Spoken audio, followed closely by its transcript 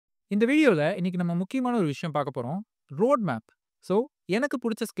இந்த வீடியோல இன்னைக்கு நம்ம முக்கியமான ஒரு விஷயம் பார்க்க போறோம். Road map. ஸோ, எனக்கு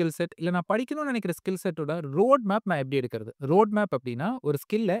புடிச்ச ஸ்கில் செட், இல்ல நான் படிக்கணும்னு நெனைக்கிற ஸ்கில் செட்டோட ரோட் மேப் நான் எப்படி எடுக்கிறது? ரோட் மேப் அப்டின்னா, ஒரு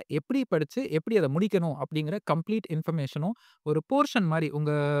ஸ்கில்ல எப்படி படிச்சு, எப்படி அத முடிக்கணும் அப்படிங்கிற கம்ப்ளீட் இன்ஃபர்மேஷனும், ஒரு போர்ஷன் மாரி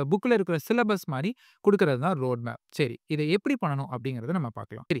உங்க புக்ல இருக்கிற சிலபஸ் மாரி குடுக்கிறது தான் ரோட் மேப். சரி, இத எப்படி பண்ணணும் அப்படிங்கிறத நம்ம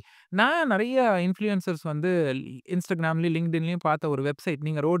பார்க்கலாம். சரி, நான் நெறைய இன்ஃப்ளூயன்சர்ஸ் வந்து Instagramலயும், LinkedInலயும் பார்த்த ஒரு வெப்சைட்,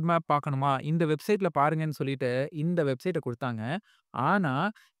 நீங்க ரோட் மேப் பார்க்கணுமா? இந்த வெப்சைட்ல பாருங்கன்னு சொல்லிட்டு இந்த வெப்சைட்ட குடுத்தாங்க. ஆனா,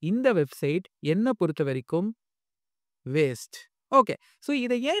 இந்த வெப்சைட் என்ன பொறுத்தவரைக்கும் வேஸ்ட். ஓகே. ஸோ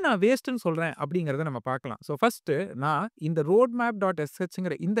இத ஏன் நான் வேஸ்ட்ன்னு சொல்றேன் அப்படிங்கிறத நம்ம பார்க்கலாம். ஸோ ஃபர்ஸ்ட்டு நான் இந்த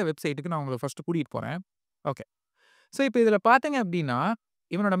roadmap.shங்கிற இந்த வெப்சைட்க்கு நான் உங்கள ஃபர்ஸ்ட்டு கூட்டிட்டு போறேன். ஓகே. ஸோ இப்ப இதில பார்த்தீங்க அப்டின்னா,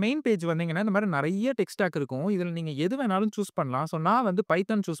 இவனோட மெயின் பேஜ் வந்தீங்கன்னா, இந்த மாரி நெறைய டெக் ஸ்டாக் இருக்கும். இதில நீங்க எது வேணாலும் சூஸ் பண்ணலாம். ஸோ நான் வந்து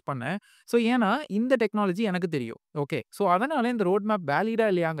பைத்தான் சூஸ் பண்ணேன். ஸோ ஏன்னா, இந்த டெக்னாலஜி எனக்கு தெரியும். ஓகே. ஸோ அதனால இந்த ரோட் மேப் வேலிடா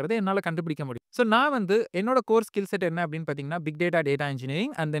இல்லையாங்கிறத என்னால கண்டுபிடிக்க முடியும். ஸோ நான் வந்து என்னோட கோர் ஸ்கில் செட் என்ன அப்டின்னு பார்த்தீங்கன்னா, big data, data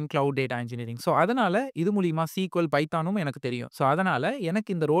engineering and then cloud data engineering. So அதனால இது மூலியமா SQL, பைத்தானும் எனக்கு தெரியும். ஸோ அதனால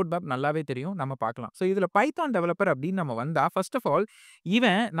எனக்கு இந்த ரோட் மேப் நல்லாவே தெரியும். நம்ம பார்க்கலாம். ஸோ இதில பைத்தான் டெவலப்பர் அப்டின்னு நம்ம வந்தா, ஃபர்ஸ்ட் ஆஃப் ஆல்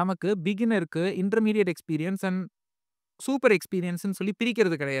இவன் நமக்கு பிகினருக்கு, இன்டர்மீடியேட் எக்ஸ்பீரியன்ஸ் அண்ட் சூப்பர் எக்ஸ்பீரியன்ஸ்ன்னு சொல்லி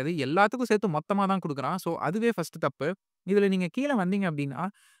பிரிக்கிறது கிடையாது. எல்லாத்துக்கும் சேர்த்து மொத்தமா தான் குடுக்குறான். ஸோ அதுவே ஃபர்ஸ்ட் தப்பு. இதில நீங்க கீழ வந்தீங்க அப்டின்னா,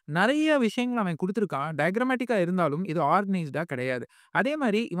 நெறைய விஷயங்கள் அவன் குடுத்திருக்கான். டயகிராமேட்டிக்கா இருந்தாலும் இது ஆர்கனைஸ்டா கிடையாது. அதே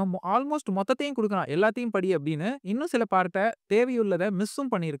மாரி இவன் ஆல்மோஸ்ட் மொத்தத்தையும் குடுக்குறான். எல்லாத்தையும் படி அப்டின்னு. இன்னும் சில பார்ட்ட தேவையுள்ளத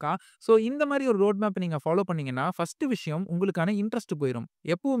மிஸ்ஸும் பண்ணியிருக்கான். ஸோ இந்த மாரி ஒரு ரோட் மேப் நீங்க ஃபாலோ பண்ணீங்கன்னா, ஃபர்ஸ்ட் விஷயம் உங்களுக்கான இன்ட்ரெஸ்ட் போயிரும்.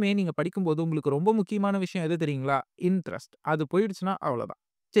 எப்பவுமே நீங்க படிக்கும்போது உங்களுக்கு ரொம்ப முக்கியமான விஷயம் எது தெரியுங்களா? இன்ட்ரெஸ்ட். அது போயிடுச்சுன்னா அவ்வளோதான்.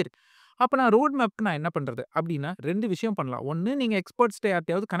 சரி. அப்ப நான் ரோட் மேப்க்கு நான் என்ன பண்றது? அப்டின்னா 2 விஷயம் பண்ணலாம். 1 நீங்க எக்ஸ்பெர்ட்ஸ்ட்ட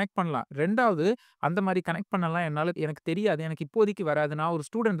யார்ட்டயாவது கனெக்ட் பண்ணலாம். 2வது அந்த மாரி கனெக்ட் பண்ணலாம் எனக்கு தெரியாது. எனக்கு இப்போதைக்கு வராது. நான் ஒரு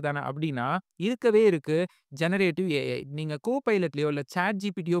ஸ்டூடண்ட் தானே அப்டின்னா, இருக்கவே இருக்கு ஜெனரேட்டிவ் ஏஐ. நீங்க கோபைலட்லயோ இல்ல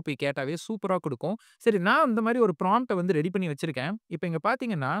ChatGPTயோ போய் கேட்டாவே சூப்பரா குடுக்கும். சரி, நான் அந்த மாரி ஒரு ப்ராம்ப்ட்ட வந்து ரெடி பண்ணி வச்சிருக்கேன். இப்ப இங்க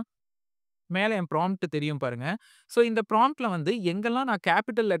பார்த்தீங்கன்னா, மேல என் ப்ராம்ப்ட் தெரியும் பாருங்க. ஸோ இந்த ப்ராம்ப்ட்ல வந்து எங்கெல்லாம் நான்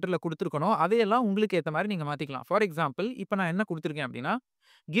கேப்பிட்டல் லெட்டர்ல குடுத்துருக்கனோ, அதையெல்லாம் உங்களுக்கு ஏத்த மாரி நீங்க மாத்திக்கலாம். ஃபார் எக்ஸாம்பிள் இப்ப நான் என்ன குடுத்துருக்கேன் அப்டின்னா,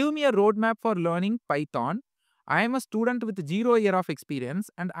 "give me a roadmap for learning Python. I am a student with 0 year of experience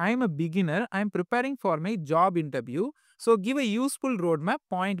and I am a beginner. I am preparing for my job interview. So give a useful roadmap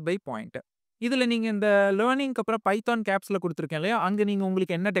point by point." இதுல நீங்க இந்த லேர்னிங்க்கு அப்புறம் Python கேப்ஸ்ல குடுத்துருக்கேன் இல்லையா? அங்க நீங்க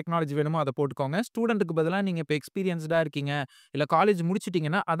உங்களுக்கு என்ன technology வேணுமோ அத போட்டுக்கோங்க. ஸ்டூடண்ட்க்கு பதிலா நீங்க இப்ப எக்ஸ்பீரியன்ஸ்டா இருக்கீங்க, இல்ல காலேஜ்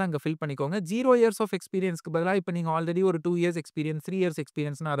முடிச்சுட்டீங்கன்னா, அத அங்க ஃபில் பண்ணிக்கோங்க. 0 இயர்ஸ் ஆஃப் எக்ஸ்பீரியன்ஸ்க்கு பதிலா இப்ப நீங்க ஆல்ரெடி ஒரு 2 இயர்ஸ் எக்ஸ்பீரியன்ஸ், 3 இயர்ஸ்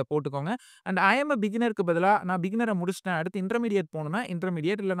எக்ஸ்பீரியன்ஸ்னா அத போட்டுக்கோங்க. அண்ட் ஐ அம் அ பிகினருக்கு பதிலா நான் பிகினர முடிச்சுட்டேன். அடுத்து இன்டர்மீடியேட் போணும்னா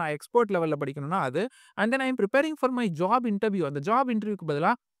இன்டர்மீடியேட், இல்ல நான் எக்ஸ்பெர்ட் லெவல்ல படிக்கணும்னா அது. And then I am பிரிப்பேரிங் for my job interview. அந்த ஜாப் இன்டர்வியூக்கு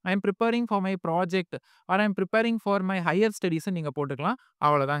பதிலா ஐ அம் பிரிப்பேரிங் for my project R I am பிரிப்பேரிங் for my higher ஸ்டடீஸ்ன்னு நீங்க போட்டுக்கலாம்.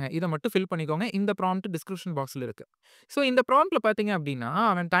 அவ்வளோதாங்க. இத மட்டும் ஃபில் பண்ணிக்கோங்க. இந்த ப்ராம்ப்ட் டிஸ்கிரிப்ஷன் பாக்ஸ்ல இருக்கு. ஸோ இந்த ப்ராம்ப்ட்ல பார்த்தீங்க அப்டின்னா,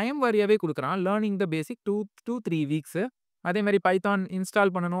 அவன் time வாரியாவே குடுக்குறான். Learning the basic 3 weeks. அதே மாரி பைத்தான்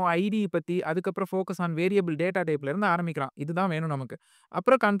இன்ஸ்டால் பண்ணணும், ஐடி பத்தி, அதுக்கப்புறம் ஃபோக்கஸ் ஆன் வேரியபிள் டேட்டா டைப்ல இருந்து ஆரம்பிக்கிறான். இதுதான் வேணும் நமக்கு.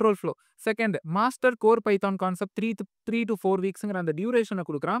 அப்புறம் control flow. Second master core Python concept 3 to 4 வீக்ஸ்ங்கிற அந்த டியூரேஷன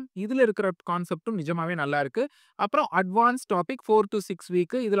குடுக்குறான். இதுல இருக்கிற கான்செப்ட்டும் நிஜமாவே நல்லா இருக்கு. அப்புறம் அட்வான்ஸ் டாபிக் 4 to 6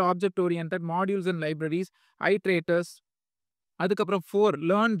 வீக். இதுல object oriented, modules and libraries, iterators, அதுக்கப்புறம் 4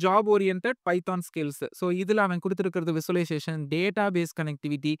 learn job oriented Python skills. So இதுல அவன் குடுத்திருக்கிறது விசுவலைசேஷன், டேட்டாபேஸ்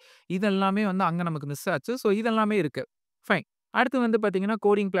கனெக்டிவிட்டி, இது எல்லாமே வந்து அங்க நமக்கு மிஸ் ஆச்சு. ஸோ இதெல்லாமே இருக்கு. ஃபைன். அடுத்து வந்து பார்த்தீங்கன்னா,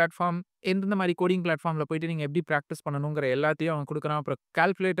 கோடிங் பிளாட்ஃபார்ம். எந்தெந்த மாரி கோடிங் பிளாட்ஃபார்ம்ல போயிட்டு நீங்க எப்படி பிராக்டிஸ் பண்ணணுங்கிற எல்லாத்தையும் அவன் குடுக்குறான். அப்புறம்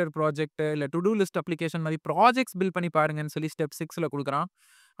கால்குலேட்டர் ப்ராஜெக்ட், இல்ல டு டூ லிஸ்ட் அப்ளிகேஷன் மாரி ப்ராஜெக்ட்ஸ் பில்ட் பண்ணி பாருங்கன்னு சொல்லி ஸ்டெப் 6ல குடுக்குறான்.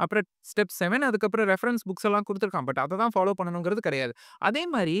 அப்புறம் ஸ்டெப் 7 அதுக்கப்புறம் ரெஃபரன்ஸ் புக்ஸ் எல்லாம் குடுத்துருக்கான். பட் அத தான் ஃபாலோ பண்ணணுங்கிறது கிடையாது. அதே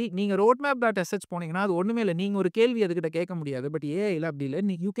மாரி நீங்க roadmap.sh போனீங்கன்னா, அது ஒண்ணுமே இல்ல. நீங்க ஒரு கேள்வி அதுகிட்ட கேட்க முடியாது. பட் ஏஐல அப்படி இல்ல.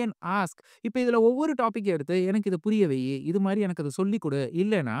 You can ask. இப்ப இதுல ஒவ்வொரு டாபிக் எடுத்து எனக்கு இத புரிய வையி. இது மாரி எனக்கு அத சொல்லிக் குடு.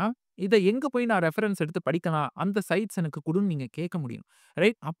 இல்லன்னா, இத எங்க போய் நான் ரெஃபரன்ஸ் எடுத்து படிக்கலாம்? அந்த சைட்ஸ் எனக்கு குடுன்னு நீங்க கேட்க முடியும்.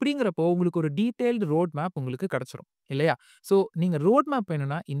 ரைட்? அப்படிங்கிறப்போ உங்களுக்கு ஒரு டீட்டெயில்டு ரோட் மேப் உங்களுக்கு கிடைச்சிரும். இல்லையா? ஸோ நீங்க ரோட் மேப்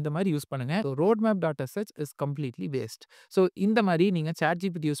வேணும்னா இந்த மாரி யூஸ் பண்ணுங்க. roadmap.sh is completely waste. So இந்த மாரி நீங்க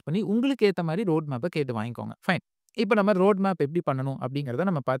ChatGPT யூஸ் பண்ணி உங்களுக்கு ஏத்த மாரி ரோட் மேப்ப கேட்டு வாங்கிக்கோங்க. ஃபைன். இப்ப நம்ம ரோட் மேப் எப்படி பண்ணணும் அப்படிங்கிறத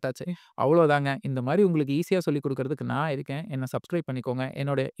நம்ம பார்த்தாச்சு. அவ்வளோதாங்க. இந்த மாரி உங்களுக்கு ஈஸியா சொல்லிக் குடுக்குறதுக்கு நான் இருக்கேன். என்ன சப்ஸ்கிரைப் பண்ணிக்கோங்க.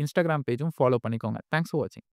 என்னோட Instagram பேஜும் ஃபாலோ பண்ணிக்கோங்க. தேங்க்ஸ் ஃபார் வாட்சிங்.